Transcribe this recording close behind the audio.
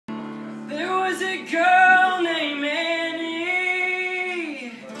was a girl named Annie.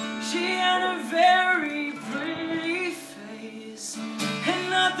 She had a very pretty face, and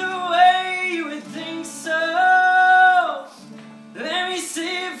not the way you would think so. Let me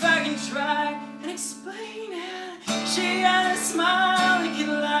see if I can try and explain it. She had a smile that could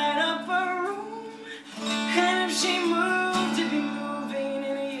light up a room, and if she moved, it'd be moving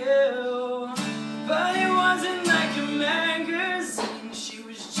in you. But it wasn't like a magazine. She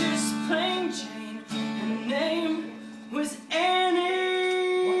was just plain Jane. Her name was Annie.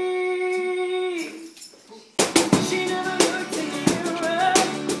 She never looked in the mirror.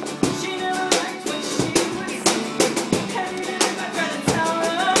 She never liked what she would see. And even if I tried to tell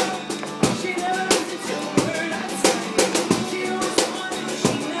her, she never listened to a word I said. She always wanted what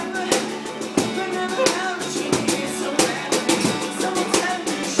she never had, but never had what she needed so badly. Someone telling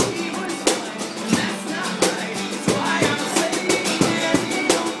her she was fine, and that's not right. That's why I'm saying, Annie,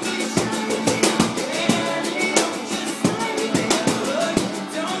 don't be shy. Annie, don't just let me look.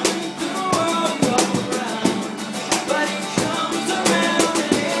 Don't make the world go round, but it comes around.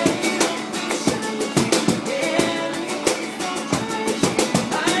 Annie, don't be shy. Annie, please don't try.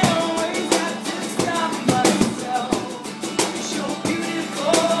 I always have to stop myself. You're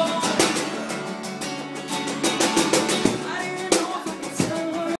beautiful. I didn't know if I could tell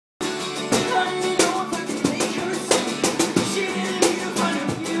her. I didn't know if I could make her see. She didn't need to find her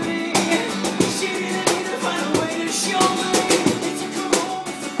beauty. She didn't need to find a way to show me. It took her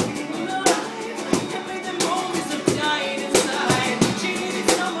moments of being alive and made them moments of dying inside. She needed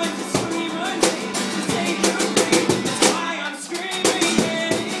someone to scream her name, to take her name. That's why I'm screaming.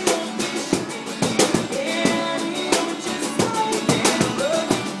 Annie, don't be shy. Annie, don't just like it. Look,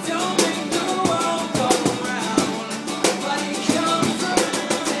 don't make the world go round, but it comes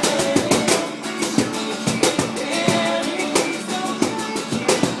around. Annie, don't be shy. Annie, please don't try.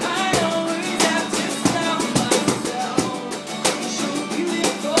 I always have to stop myself. You're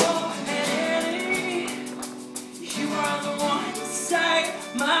beautiful, Annie. You are the one sight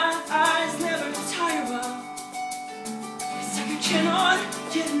my eyes never tire of. It's like I cannot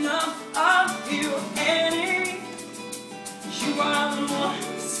get enough of you, Annie. You are the one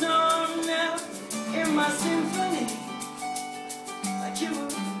song now in my symphony.